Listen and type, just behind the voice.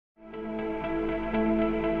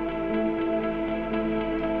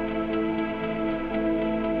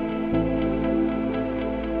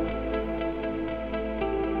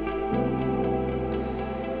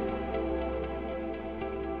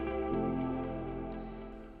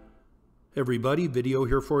Hey everybody, video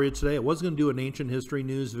here for you today. I was going to do an ancient history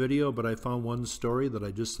news video, but I found one story that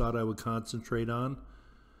I just thought I would concentrate on.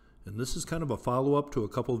 And this is kind of a follow-up to a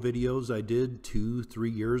couple videos I did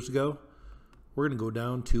 2-3 years ago. We're going to go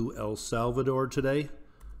down to El Salvador today.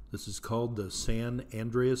 This is called the San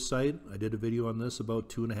Andreas Site. I did a video on this about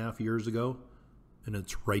 2.5 years ago, and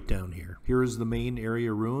it's right down here. Here is the main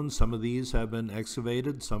area ruins. Some of these have been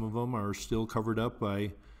excavated. Some of them are still covered up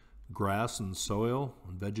by grass and soil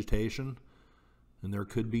and vegetation, and there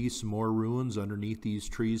could be some more ruins underneath these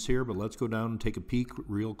trees here, but let's go down and take a peek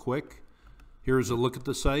real quick. Here's a look at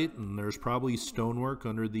the site, and there's probably stonework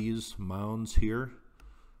under these mounds here.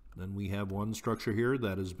 Then we have one structure here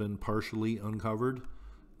that has been partially uncovered,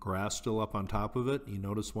 grass still up on top of it. You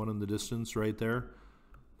notice one in the distance right there.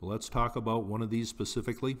 But let's talk about one of these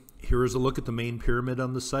specifically. Here is a look at the main pyramid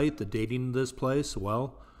on the site. The dating of this place,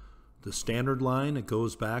 well, the standard line, it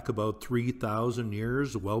goes back about 3,000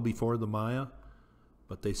 years, well before the Maya.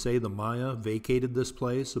 But they say the Maya vacated this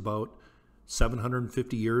place about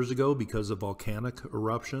 750 years ago because of volcanic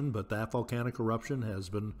eruption, but that volcanic eruption has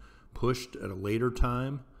been pushed at a later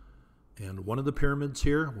time. And one of the pyramids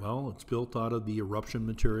here, well, it's built out of the eruption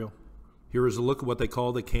material. Here is a look at what they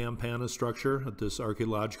call the Campana Structure at this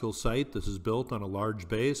archaeological site. This is built on a large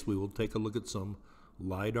base. We will take a look at some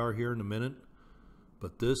LiDAR here in a minute.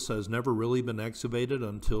 But this has never really been excavated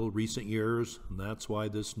until recent years, and that's why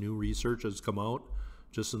this new research has come out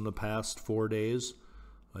just in the past 4 days.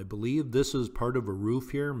 I believe this is part of a roof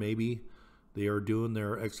here. Maybe they are doing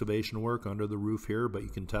their excavation work under the roof here, but you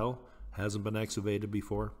can tell hasn't been excavated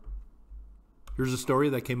before. Here's a story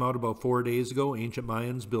that came out about 4 days ago. Ancient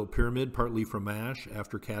Mayans built pyramid partly from ash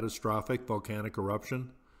after catastrophic volcanic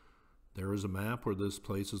eruption. There is a map where this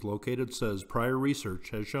place is located. It says prior research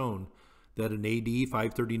has shown that in AD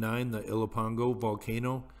 539 the Ilopango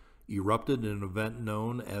volcano erupted in an event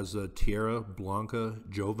known as the Tierra Blanca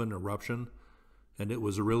Jovan eruption, and it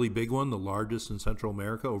was a really big one, the largest in Central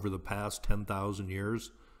America over the past 10,000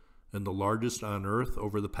 years, and the largest on Earth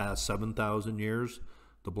over the past 7,000 years.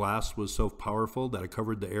 The blast was so powerful that it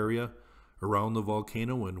covered the area around the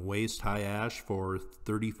volcano in waist-high ash for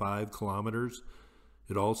 35 kilometers.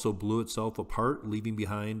 It also blew itself apart, leaving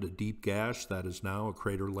behind a deep gash that is now a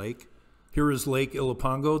crater lake. Here is Lake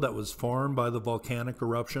Ilopango that was formed by the volcanic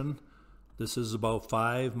eruption. This is about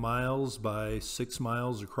 5 miles by 6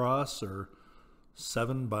 miles across, or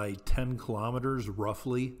 7 by 10 kilometers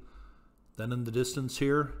roughly. Then in the distance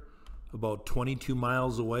here, about 22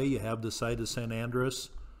 miles away, you have the site of San Andreas,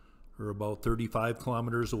 or about 35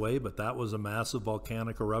 kilometers away, but that was a massive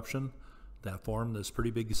volcanic eruption that formed this pretty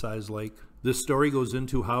big sized lake. This story goes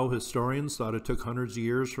into how historians thought it took hundreds of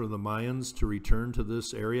years for the Mayans to return to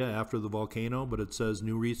this area after the volcano, but it says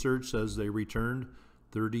new research says they returned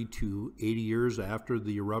 30 to 80 years after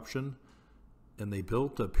the eruption, and they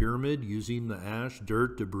built a pyramid using the ash,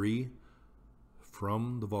 dirt, debris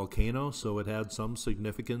from the volcano. So it had some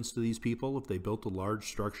significance to these people if they built a large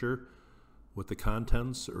structure with the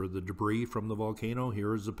contents or the debris from the volcano.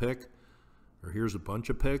 Here is a pic. Or here's a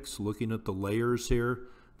bunch of pics looking at the layers here.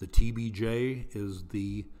 The TBJ is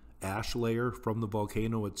the ash layer from the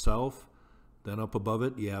volcano itself. Then up above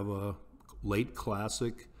it you have a late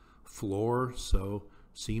classic floor, so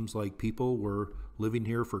seems like people were living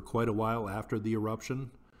here for quite a while after the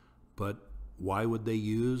eruption. But why would they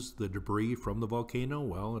use the debris from the volcano?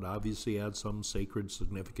 Well, it obviously had some sacred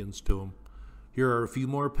significance to them. Here are a few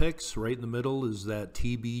more pics. Right in the middle is that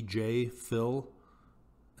TBJ fill,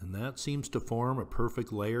 and that seems to form a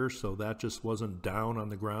perfect layer, so that just wasn't down on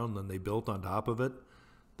the ground, then they built on top of it.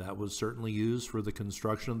 That was certainly used for the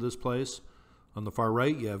construction of this place. On the far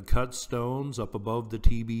right, you have cut stones up above the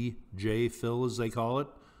TBJ fill, as they call it.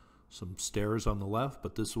 Some stairs on the left,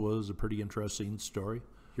 but this was a pretty interesting story.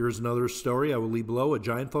 Here's another story I will leave below. A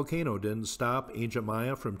giant volcano didn't stop ancient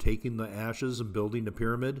Maya from taking the ashes and building a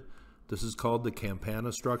pyramid. This is called the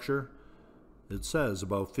Campana Structure. It says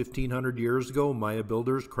about 1,500 years ago, Maya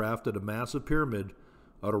builders crafted a massive pyramid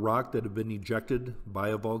out of rock that had been ejected by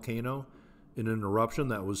a volcano in an eruption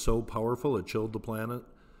that was so powerful it chilled the planet.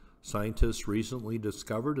 Scientists recently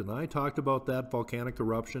discovered, and I talked about that volcanic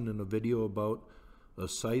eruption in a video about a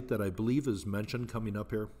site that I believe is mentioned coming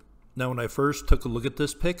up here. Now, when I first took a look at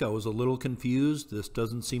this pic, I was a little confused. This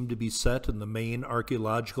doesn't seem to be set in the main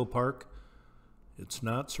archaeological park. It's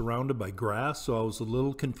not surrounded by grass, so I was a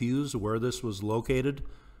little confused where this was located,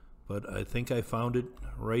 but I think I found it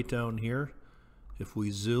right down here. If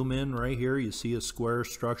we zoom in right here, you see a square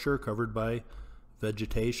structure covered by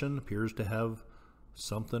vegetation. Appears to have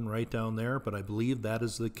something right down there, but I believe that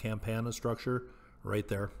is the Campana structure right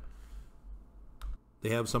there. They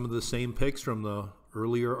have some of the same pics from the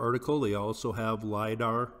earlier article, they also have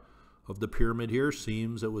LiDAR of the pyramid here.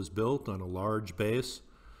 Seems it was built on a large base.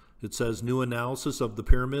 It says new analysis of the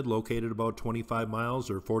pyramid located about 25 miles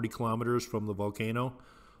or 40 kilometers from the volcano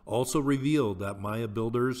also revealed that Maya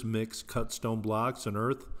builders mixed cut stone blocks and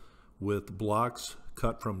earth with blocks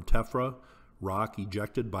cut from tephra, rock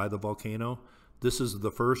ejected by the volcano. This is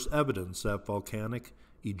the first evidence that volcanic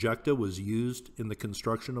ejecta was used in the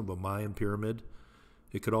construction of a Mayan pyramid.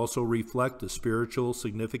 It could also reflect the spiritual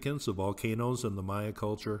significance of volcanoes in the Maya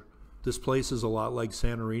culture. This place is a lot like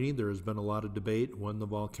Santorini. There has been a lot of debate when the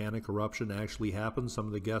volcanic eruption actually happened. Some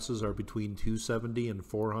of the guesses are between 270 and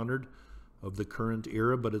 400 of the current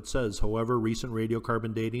era, but it says, however, recent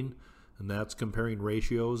radiocarbon dating, and that's comparing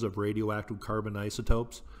ratios of radioactive carbon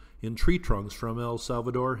isotopes in tree trunks from El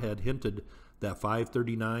Salvador, had hinted that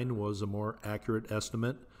 539 was a more accurate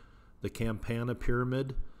estimate. The Campana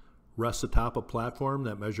Pyramid rests atop a platform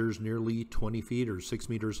that measures nearly 20 feet or 6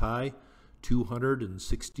 meters high,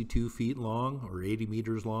 262 feet long or 80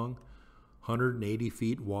 meters long, 180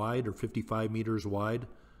 feet wide or 55 meters wide.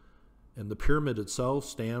 And the pyramid itself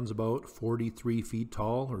stands about 43 feet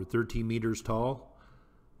tall or 13 meters tall.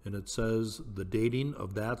 And it says the dating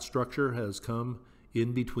of that structure has come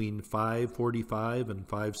in between 545 and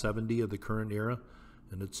 570 of the current era.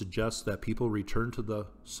 And it suggests that people returned to the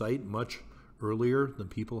site much earlier than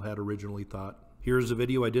people had originally thought. Here's a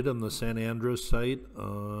video I did on the San Andreas Site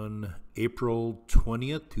on April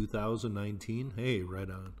 20th, 2019. Hey, right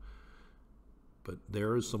on. But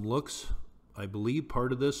there are some looks. I believe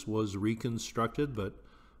part of this was reconstructed, but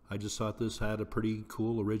I just thought this had a pretty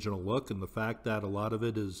cool original look, and the fact that a lot of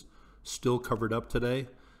it is still covered up today.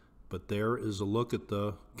 But there is a look at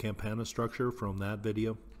the Campana structure from that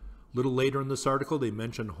video. A little later in this article, they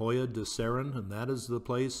mention Joya de Cerén, and that is the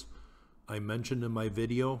place I mentioned in my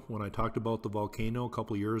video when I talked about the volcano a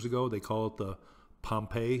couple years ago. They call it the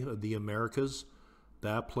Pompeii of the Americas.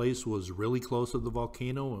 That place was really close to the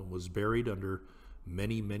volcano and was buried under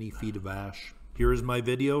many, many feet of ash. Here is my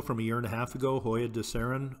video from a year and a half ago, Joya de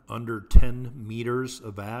Cerén, under 10 meters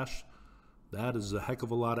of ash. That is a heck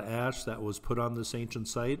of a lot of ash that was put on this ancient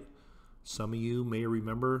site. Some of you may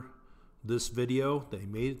remember this video.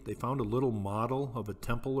 They found a little model of a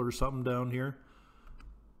temple or something down here.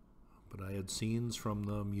 But I had scenes from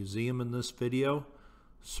the museum in this video,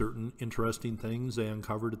 certain interesting things they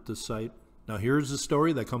uncovered at this site. Now here's a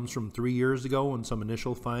story that comes from 3 years ago when some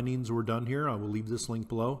initial findings were done here. I will leave this link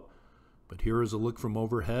below. But here is a look from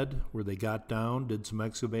overhead where they got down, did some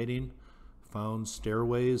excavating, found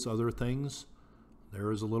stairways, other things.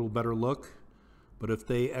 There is a little better look. But if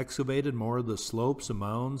they excavated more of the slopes and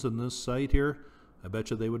mounds in this site here, I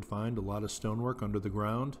bet you they would find a lot of stonework under the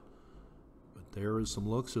ground. There is some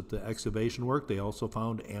looks at the excavation work. They also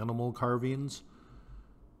found animal carvings.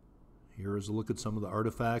 Here is a look at some of the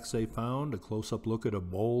artifacts they found. A close-up look at a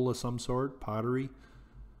bowl of some sort, pottery.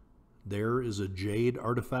 There is a jade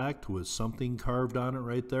artifact with something carved on it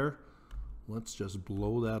right there. Let's just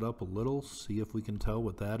blow that up a little, see if we can tell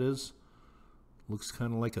what that is. Looks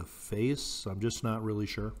kind of like a face. I'm just not really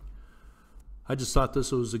sure. I just thought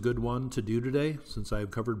this was a good one to do today, since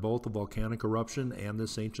I've covered both the volcanic eruption and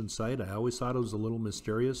this ancient site. I always thought it was a little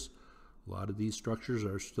mysterious. A lot of these structures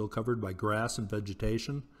are still covered by grass and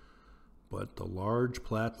vegetation, but the large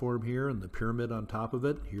platform here and the pyramid on top of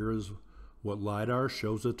it, here is what LiDAR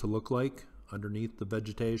shows it to look like underneath the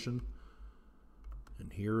vegetation.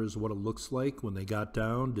 And here is what it looks like when they got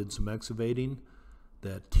down, did some excavating.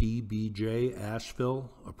 That TBJ ash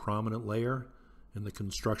fill, a prominent layer in the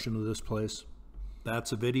construction of this place.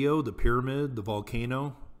 That's a video, the pyramid, the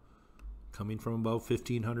volcano, coming from about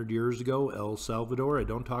 1,500 years ago, El Salvador. I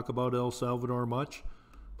don't talk about El Salvador much,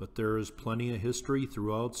 but there is plenty of history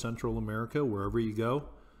throughout Central America, wherever you go.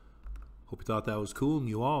 Hope you thought that was cool, and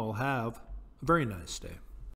you all have a very nice day.